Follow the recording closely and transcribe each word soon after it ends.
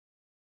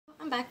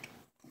I'm back.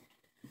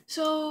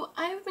 So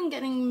I've been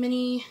getting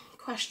many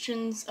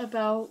questions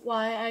about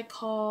why I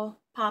call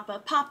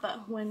Papa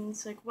Papa when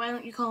it's like, why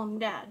don't you call him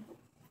Dad?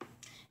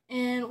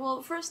 And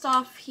well, first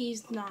off,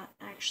 he's not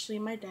actually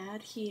my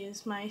dad. He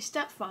is my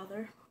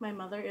stepfather. My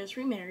mother is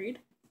remarried.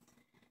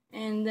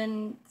 And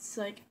then it's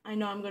like, I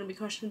know I'm going to be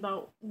questioned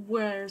about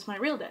where's my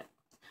real dad.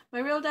 My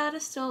real dad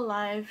is still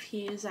alive.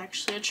 He is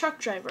actually a truck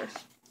driver.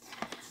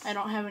 I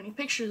don't have any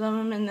pictures of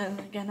him, and then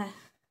again,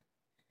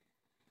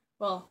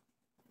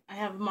 I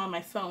have him on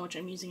my phone, which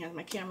I'm using as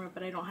my camera,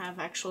 but I don't have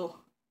actual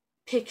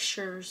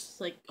pictures,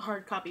 like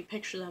hard copy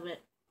pictures of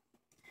it.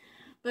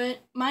 But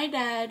my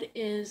dad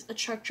is a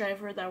truck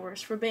driver that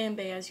works for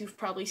Bay&Bay, as you've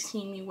probably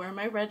seen me wear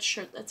my red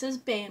shirt that says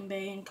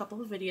Bay&Bay in a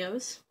couple of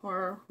videos,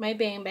 or my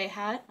Bay&Bay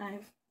hat.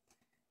 I've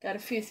got a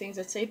few things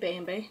that say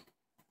Bay&Bay.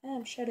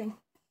 I'm shedding.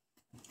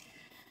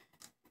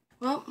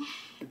 Well,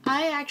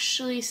 I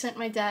actually sent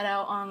my dad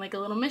out on like a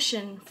little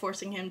mission,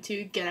 forcing him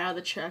to get out of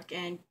the truck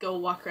and go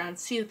walk around and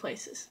see the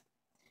places.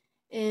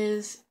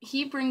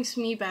 He brings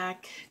me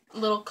back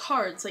little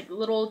cards, like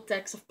little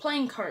decks of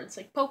playing cards,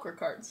 like poker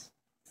cards.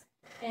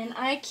 And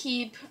I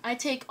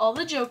take all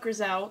the jokers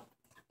out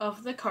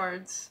of the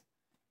cards,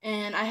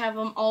 and I have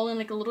them all in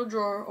like a little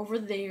drawer over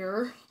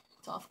there.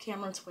 It's off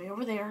camera, it's way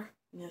over there.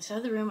 On the other side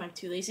of the room, I'm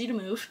too lazy to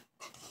move.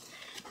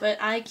 But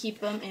I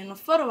keep them in a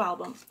photo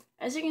album.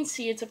 As you can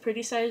see, it's a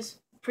pretty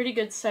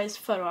good sized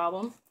photo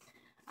album.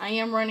 I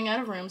am running out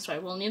of room, so I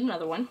will need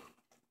another one.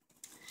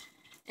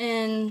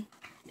 And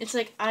it's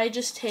like I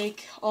just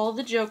take all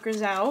the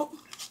jokers out,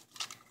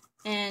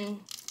 and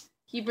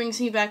he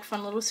brings me back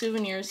fun little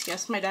souvenirs.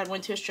 Yes, my dad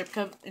went to a strip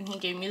club, and he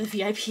gave me the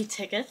VIP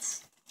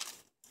tickets.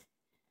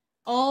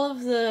 All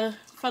of the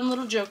fun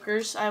little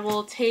jokers, I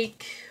will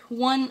take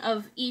one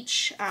of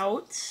each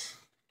out,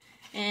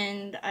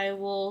 and I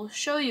will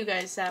show you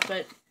guys that,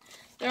 but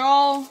they're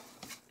all...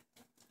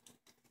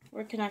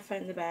 Where can I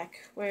find the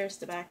back? Where's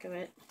the back of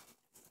it?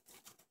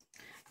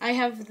 I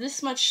have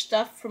this much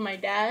stuff from my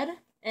dad,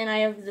 and I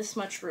have this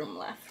much room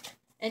left.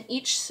 And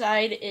each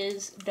side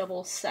is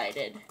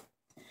double-sided.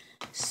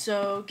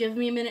 So give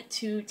me a minute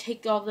to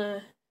take all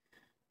the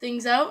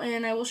things out,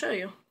 and I will show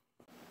you.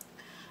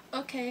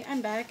 Okay,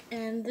 I'm back,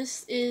 and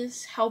this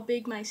is how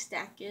big my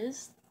stack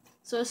is.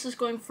 So this is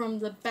going from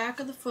the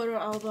back of the photo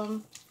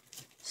album,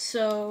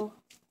 so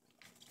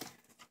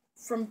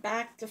from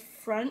back to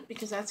front,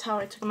 because that's how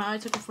I took them out. I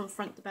took them from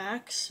front to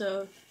back,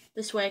 so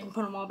this way I can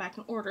put them all back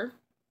in order.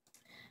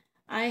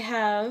 I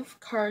have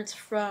cards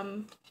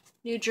from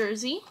New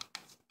Jersey,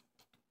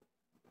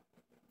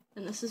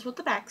 and this is what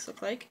the backs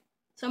look like.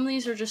 Some of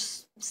these are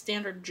just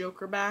standard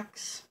joker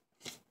backs.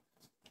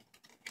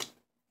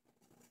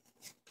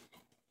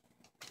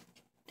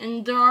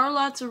 And there are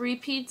lots of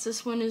repeats.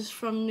 This one is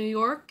from New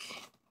York.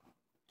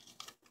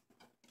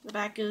 The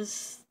back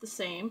is the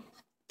same.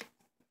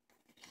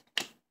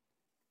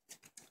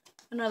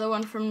 Another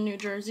one from New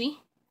Jersey.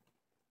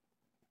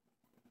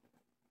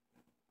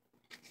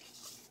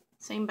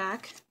 Same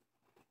back.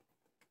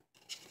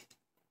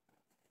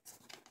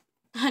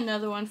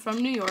 Another one from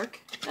New York.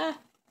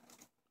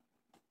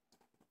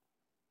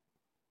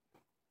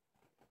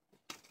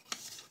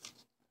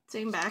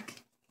 Same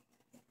back.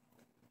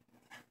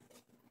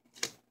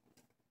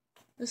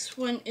 This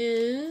one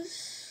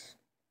is...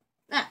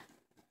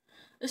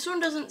 This one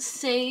doesn't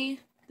say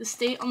the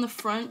state on the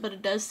front, but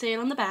it does say it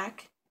on the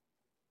back.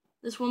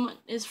 This one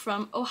is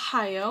from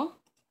Ohio.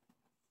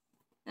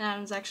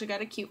 And it's actually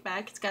got a cute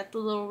back. It's got the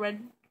little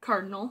red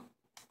cardinal.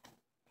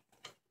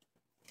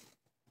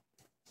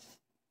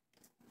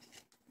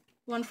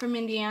 One from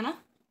Indiana.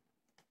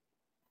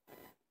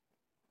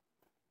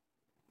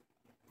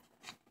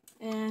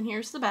 And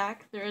here's the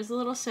back. There is a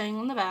little saying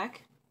on the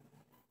back.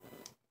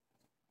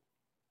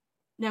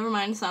 Never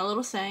mind, it's not a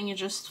little saying, it's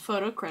just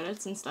photo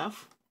credits and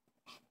stuff.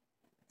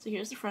 So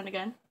here's the front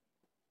again.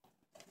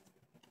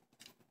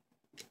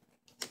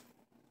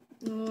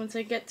 And once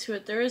I get to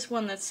it, there is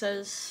one that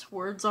says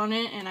words on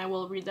it, and I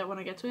will read that when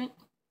I get to it.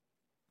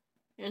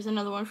 Here's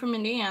another one from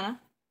Indiana.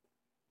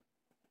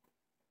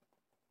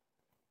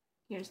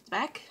 Here's the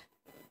back.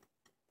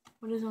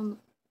 What is on the...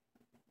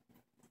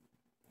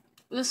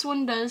 This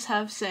one does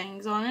have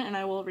sayings on it, and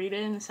I will read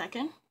it in a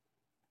second.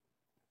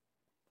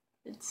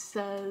 It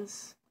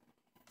says,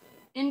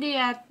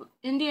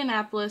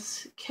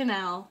 Indianapolis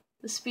Canal.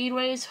 The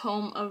Speedway is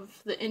home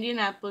of the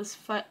Indianapolis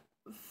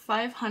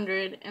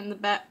 500 and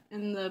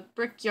the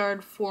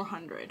Brickyard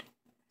 400.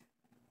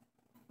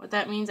 What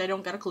that means, I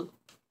don't got a clue.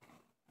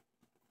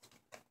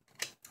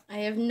 I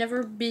have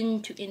never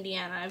been to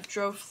Indiana. I've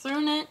drove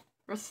through it,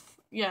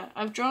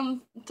 I've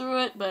driven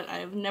through it, but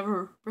I've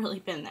never really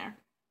been there.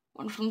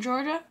 One from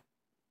Georgia.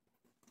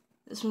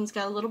 This one's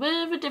got a little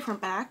bit of a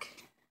different back.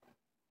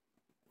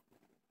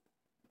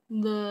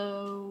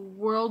 The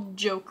World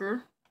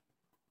Joker.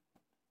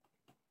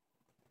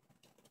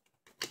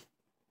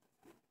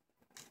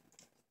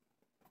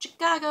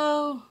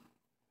 Chicago.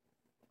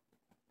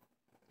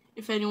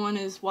 If anyone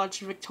has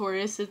watched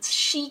Victorious, it's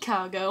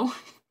Chicago.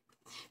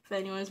 If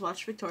anyone has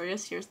watched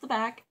Victorious, here's the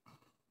back.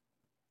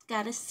 It's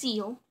got a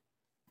seal.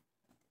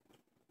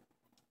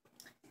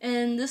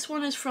 And this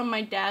one is from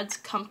my dad's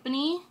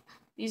company.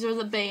 These are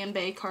the Bay and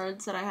Bay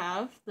cards that I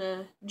have,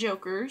 the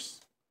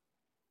Jokers.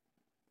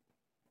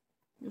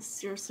 This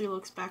seriously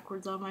looks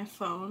backwards on my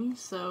phone.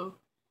 So,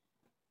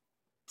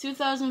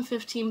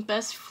 2015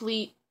 best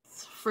fleet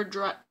for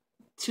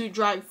to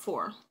drive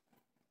for.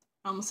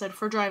 I almost said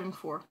for driving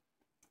for.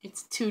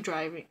 It's to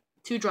drive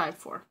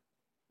for.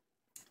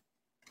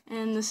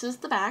 And this is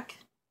the back.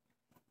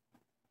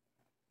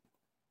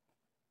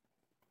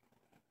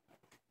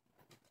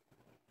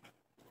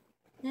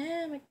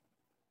 Yeah,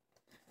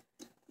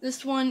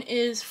 this one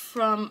is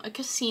from a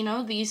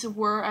casino. These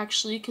were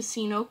actually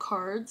casino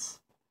cards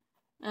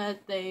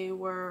that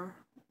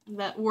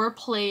were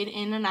played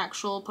in an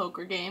actual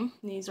poker game.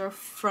 These are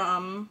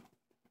from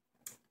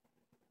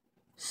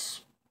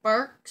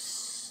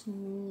Sparks,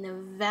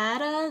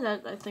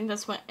 Nevada. I think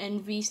that's what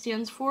NV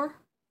stands for.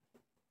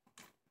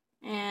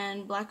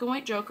 And Black and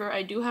White Joker.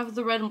 I do have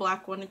the red and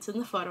black one. It's in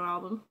the photo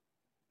album.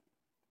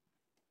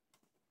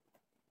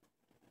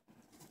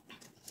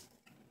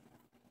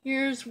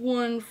 Here's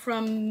one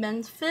from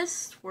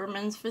Memphis, where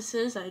Memphis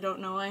is. I don't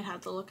know, I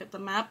had to look at the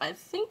map. I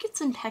think it's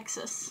in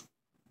Texas.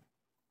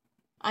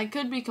 I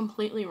could be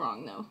completely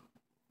wrong, though.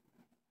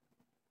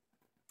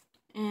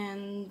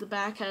 And the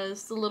back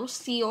has the little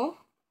seal.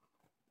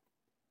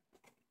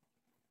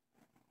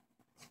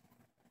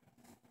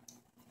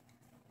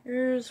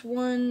 Here's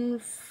one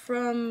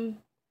from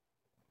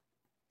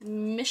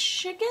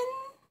Michigan.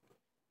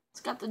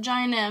 It's got the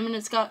giant M, and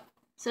it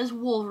says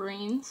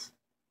Wolverines.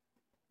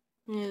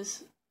 It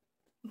is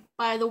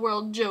by the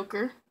World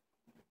Joker.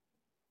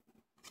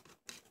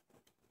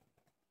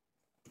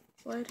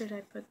 Why did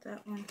I put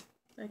that one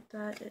like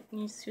that? It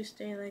needs to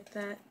stay like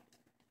that.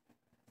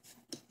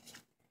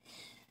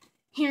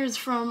 Here's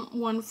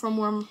one from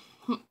where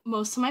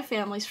most of my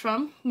family's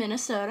from,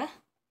 Minnesota,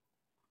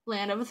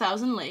 land of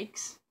 1,000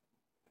 lakes.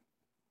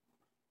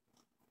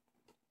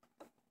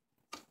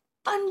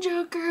 Fun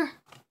Joker!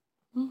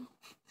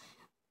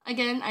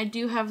 Again, I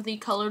do have the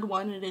colored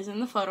one. It is in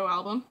the photo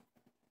album.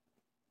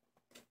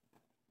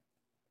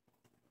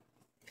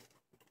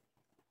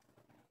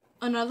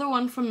 Another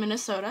one from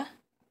Minnesota.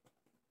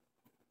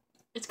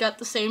 It's got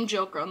the same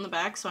Joker on the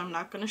back, so I'm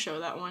not going to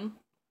show that one.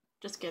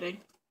 Just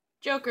kidding.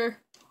 Joker.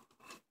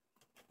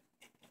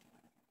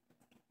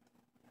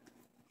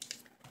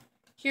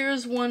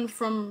 Here's one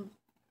from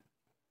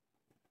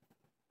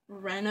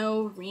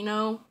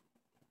Reno,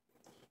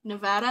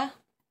 Nevada.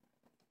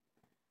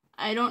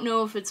 I don't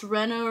know if it's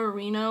Reno or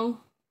Reno.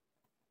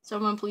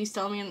 Someone please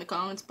tell me in the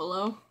comments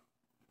below.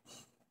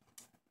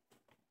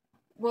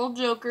 World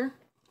Joker.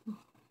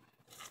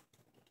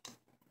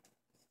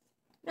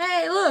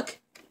 Hey, look!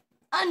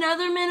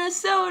 Another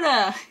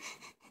Minnesota!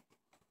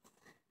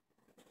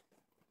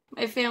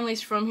 My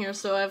family's from here,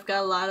 so I've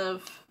got a lot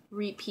of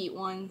repeat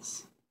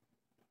ones.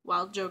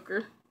 Wild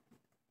Joker.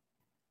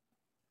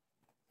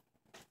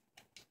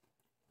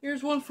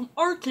 Here's one from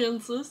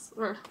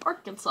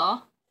Arkansas.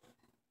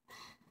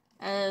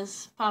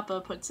 As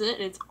Papa puts it,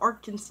 it's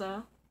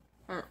Arkansas.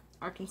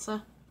 Arkansas.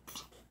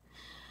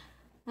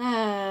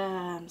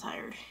 I'm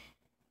tired.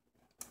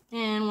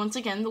 And once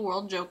again, the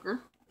World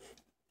Joker.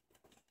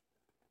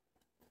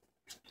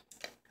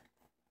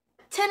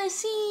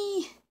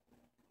 Tennessee!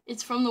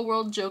 It's from the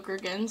World Joker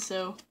again,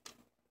 so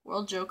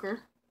World Joker.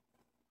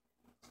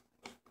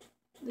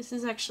 This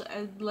is actually,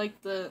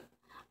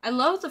 I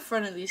love the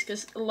front of these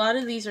because a lot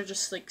of these are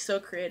just like so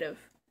creative.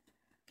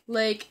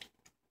 Like,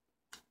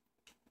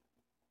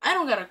 I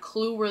don't got a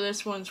clue where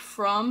this one's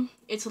from.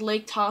 It's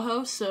Lake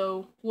Tahoe,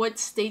 so what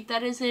state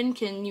that is in,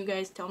 can you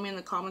guys tell me in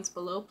the comments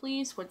below,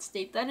 please? What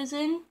state that is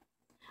in?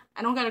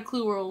 I don't got a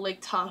clue where Lake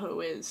Tahoe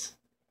is.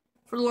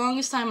 For the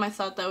longest time, I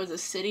thought that was a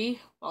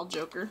city. World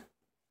Joker.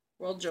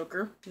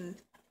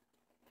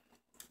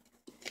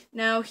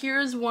 Now,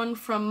 here's one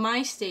from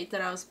my state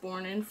that I was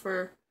born in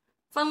for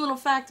fun little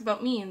fact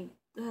about me. And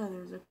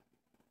there's a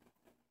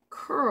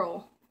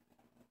curl.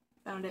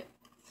 Found it.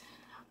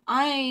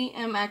 I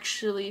am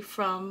actually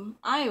from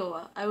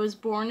Iowa. I was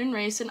born and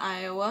raised in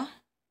Iowa.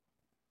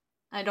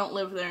 I don't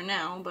live there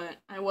now, but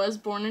I was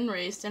born and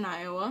raised in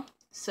Iowa.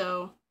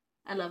 So,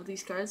 I love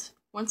these cards.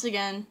 Once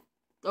again,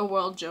 the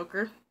World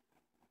Joker.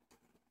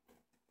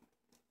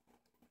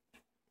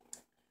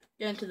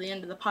 Getting to the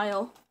end of the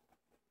pile.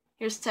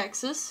 Here's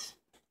Texas.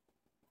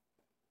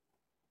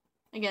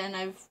 Again,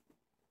 I've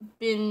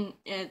been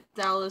at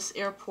Dallas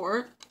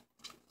Airport.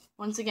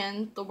 Once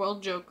again, the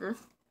World Joker.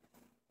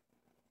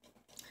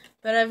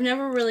 But I've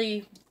never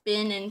really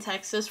been in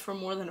Texas for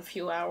more than a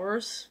few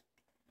hours.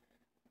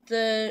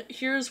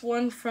 Here's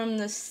one from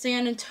the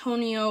San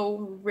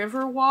Antonio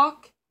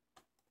Riverwalk.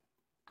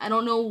 I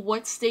don't know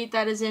what state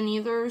that is in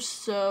either,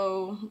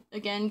 so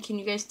again, can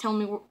you guys tell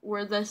me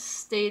where the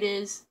state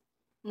is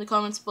in the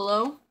comments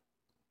below?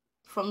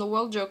 From the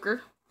World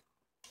Joker.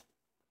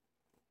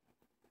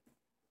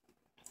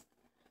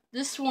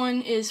 This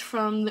one is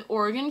from the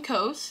Oregon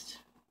coast,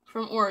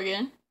 from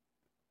Oregon.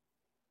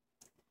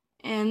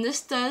 And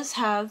this does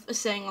have a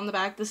saying on the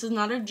back. This is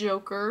not a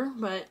Joker,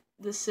 but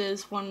this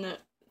is one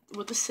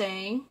with a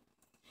saying.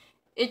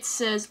 it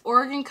says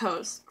Oregon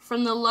coast.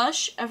 From the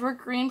lush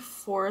evergreen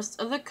forest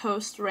of the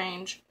Coast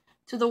Range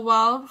to the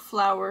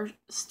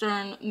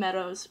wildflower-strewn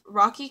meadows,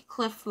 rocky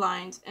cliff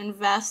lines, and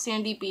vast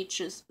sandy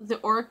beaches, the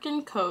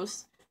Oregon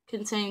coast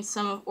contains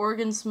some of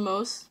Oregon's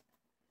most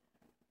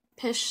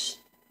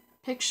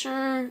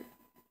picturesque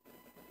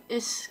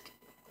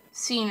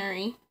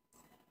scenery.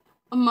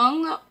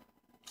 Among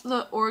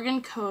the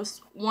Oregon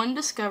coast, one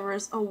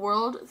discovers a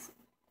world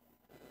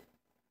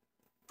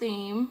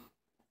theme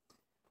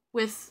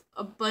with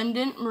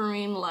abundant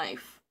marine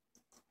life.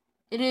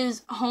 It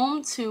is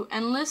home to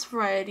endless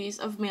varieties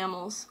of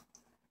mammals,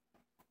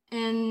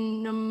 anemones,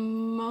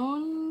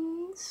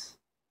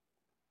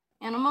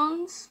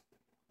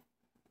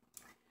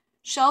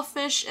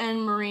 shellfish,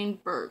 and marine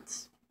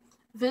birds.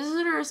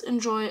 Visitors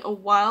enjoy a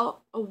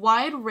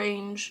wide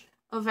range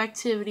of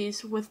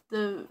activities with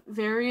the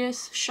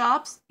various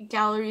shops,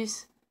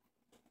 galleries,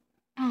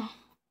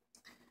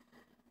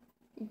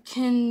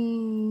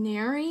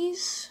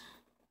 canaries.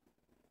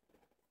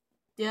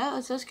 Yeah,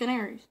 that says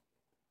canaries.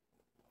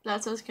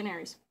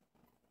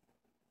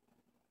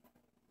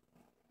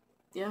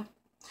 Yeah.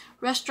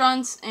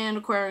 Restaurants and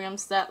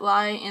aquariums that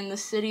lie in the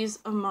cities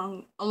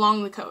along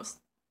the coast.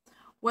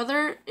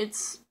 Whether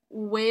it's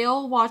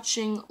whale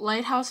watching,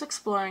 lighthouse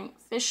exploring,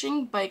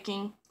 fishing,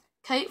 biking,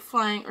 kite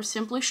flying, or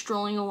simply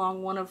strolling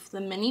along one of the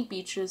many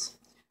beaches,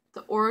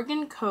 the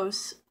Oregon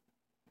coast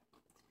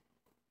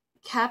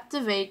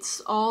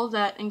captivates all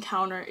that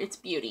encounter its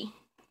beauty.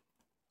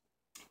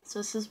 So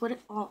this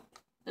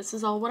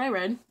is all what I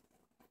read.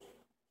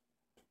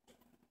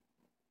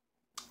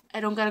 I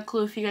don't got a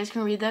clue if you guys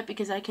can read that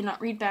because I cannot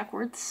read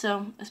backwards,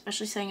 so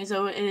especially saying as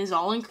though it is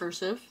all in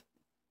cursive.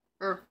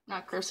 Or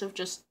not cursive,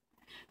 just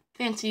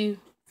fancy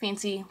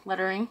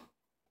lettering.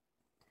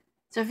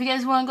 So if you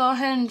guys want to go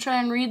ahead and try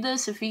and read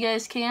this, if you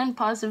guys can,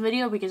 pause the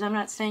video because I'm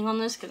not staying on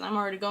this because I'm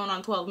already going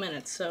on 12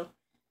 minutes, so.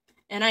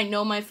 And I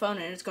know my phone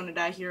and it's going to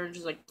die here and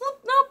just like,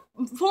 nope,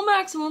 full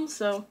maximum,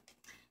 so.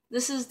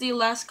 This is the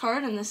last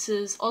card, and this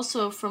is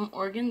also from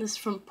Oregon. This is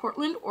from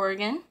Portland,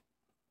 Oregon.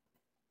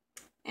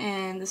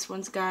 And this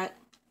one's got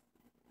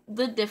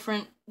the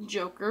different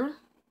Joker.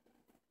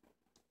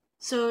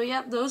 So,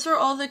 yeah, those are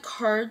all the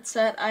cards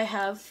that I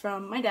have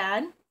from my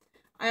dad.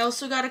 I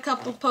also got a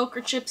couple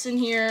poker chips in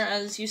here.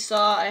 As you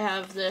saw, I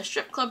have the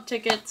strip club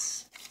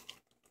tickets.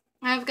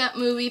 I've got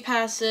movie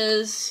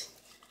passes,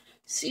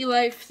 Sea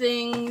Life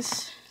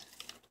things,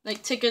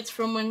 like tickets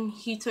from when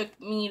he took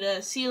me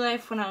to Sea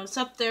Life when I was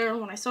up there,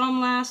 when I saw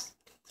him last.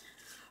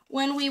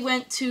 When we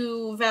went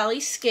to Valley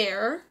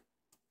Scare,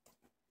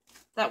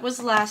 that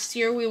was last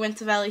year, we went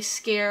to Valley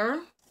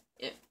Scare.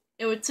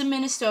 It's in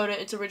Minnesota.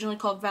 It's originally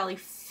called Valley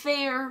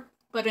Fair,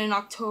 but in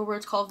October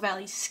it's called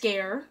Valley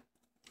Scare.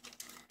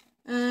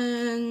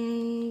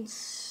 And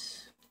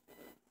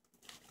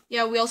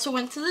yeah, we also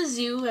went to the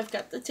zoo. I've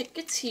got the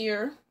tickets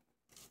here.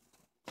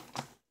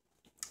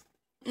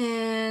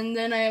 And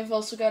then I have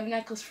also got a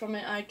necklace from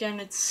it. Again,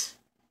 it's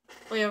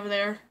way over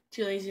there.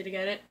 Too lazy to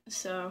get it.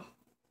 So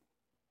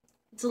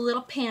it's a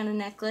little panda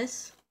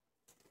necklace.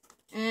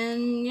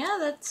 And yeah,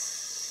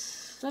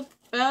 that's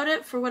about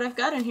it for what I've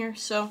got in here.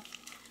 So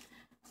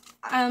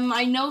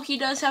I know he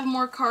does have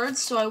more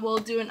cards, so I will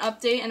do an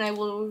update and I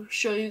will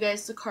show you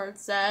guys the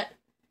cards that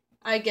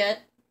I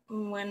get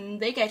when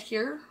they get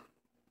here.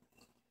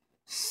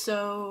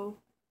 So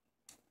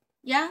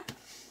yeah,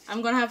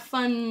 I'm gonna have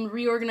fun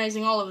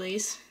reorganizing all of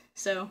these.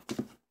 So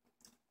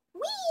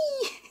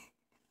whee!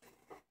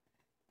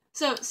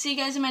 So see you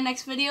guys in my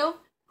next video.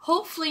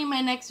 Hopefully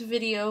my next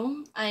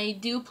video, I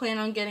do plan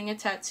on getting a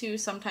tattoo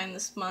sometime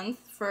this month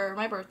for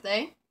my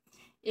birthday.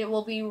 It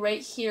will be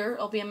right here.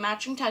 It'll be a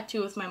matching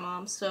tattoo with my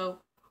mom. So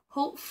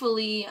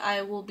hopefully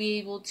I will be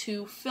able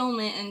to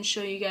film it and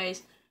show you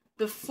guys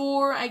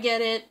before I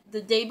get it,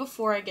 the day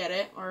before I get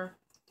it, or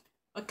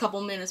a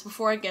couple minutes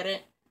before I get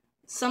it,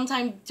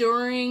 sometime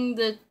during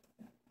the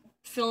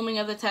filming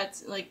of the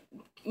tattoo, like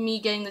me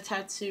getting the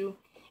tattoo,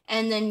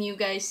 and then you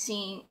guys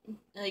seeing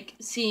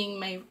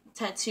my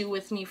tattoo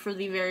with me for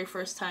the very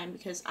first time,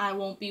 because I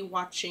won't be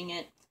watching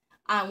it.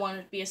 I want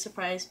it to be a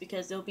surprise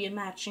because there'll be a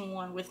matching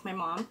one with my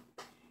mom,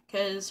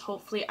 because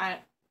hopefully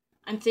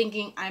I'm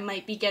thinking I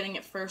might be getting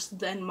it first,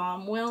 then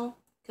mom will.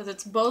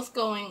 Because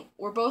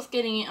we're both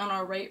getting it on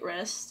our right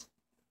wrist.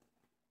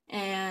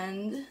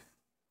 And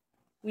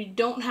we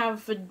don't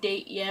have a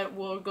date yet.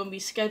 We're going to be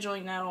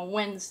scheduling that on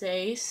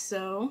Wednesday.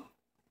 So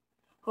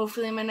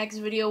hopefully my next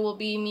video will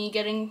be me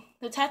getting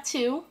the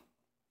tattoo.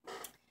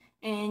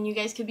 And you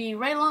guys could be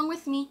right along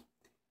with me.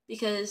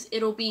 Because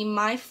it'll be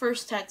my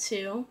first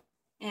tattoo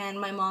and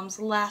my mom's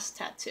last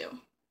tattoo.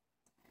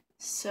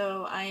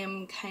 So I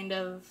am kind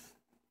of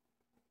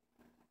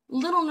a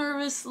little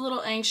nervous, a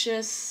little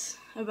anxious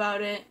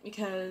about it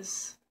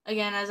because,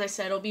 again, as I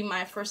said, it'll be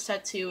my first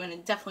tattoo and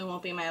it definitely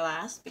won't be my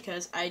last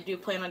because I do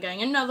plan on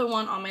getting another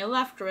one on my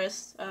left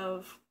wrist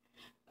of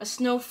a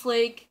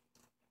snowflake,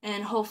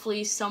 and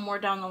hopefully somewhere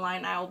down the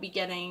line I will be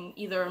getting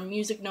either a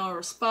music note or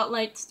a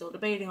spotlight, still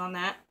debating on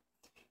that,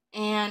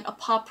 and a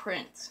paw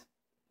print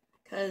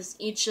because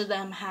each of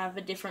them have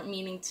a different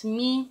meaning to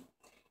me,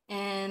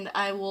 and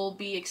I will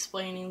be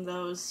explaining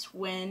those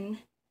when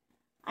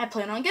I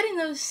plan on getting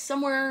those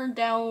somewhere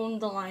down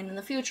the line in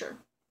the future.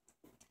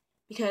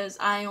 Because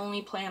I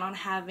only plan on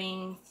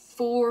having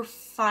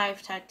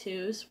 5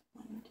 tattoos.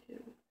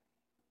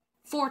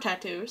 4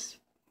 tattoos.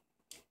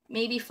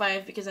 Maybe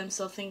 5 because I'm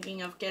still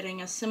thinking of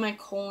getting a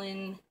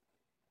semicolon.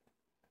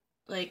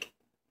 Like,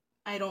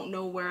 I don't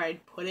know where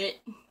I'd put it.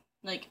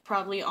 Like,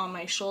 probably on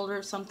my shoulder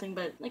or something,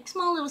 but like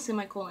small little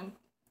semicolon.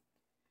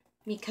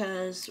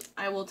 Because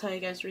I will tell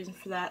you guys the reason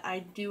for that. I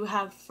do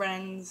have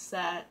friends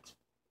that,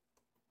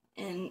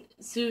 and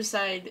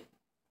suicide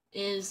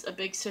is a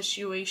big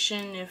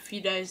situation. If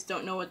you guys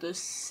don't know what the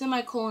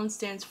semicolon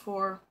stands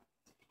for,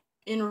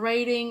 in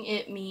writing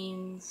it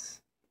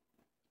means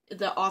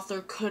the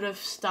author could have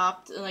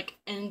stopped, like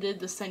ended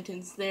the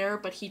sentence there,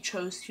 but he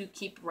chose to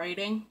keep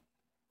writing.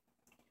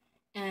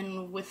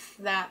 And with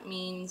that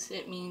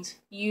it means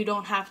you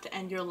don't have to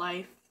end your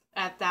life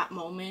at that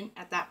moment,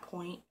 at that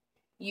point.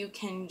 You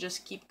can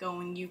just keep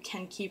going, you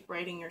can keep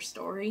writing your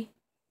story.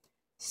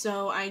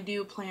 So I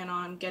do plan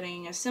on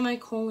getting a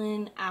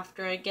semicolon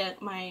after I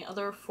get my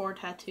other 4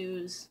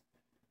 tattoos,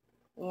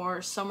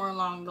 or somewhere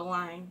along the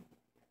line.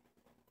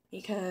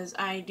 Because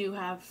I do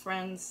have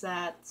friends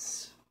that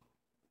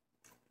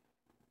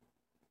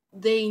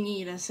they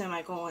need a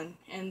semicolon,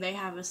 and they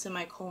have a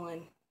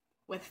semicolon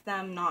with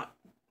them, not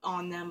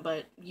on them,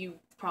 but you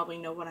probably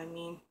know what I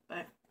mean.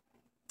 But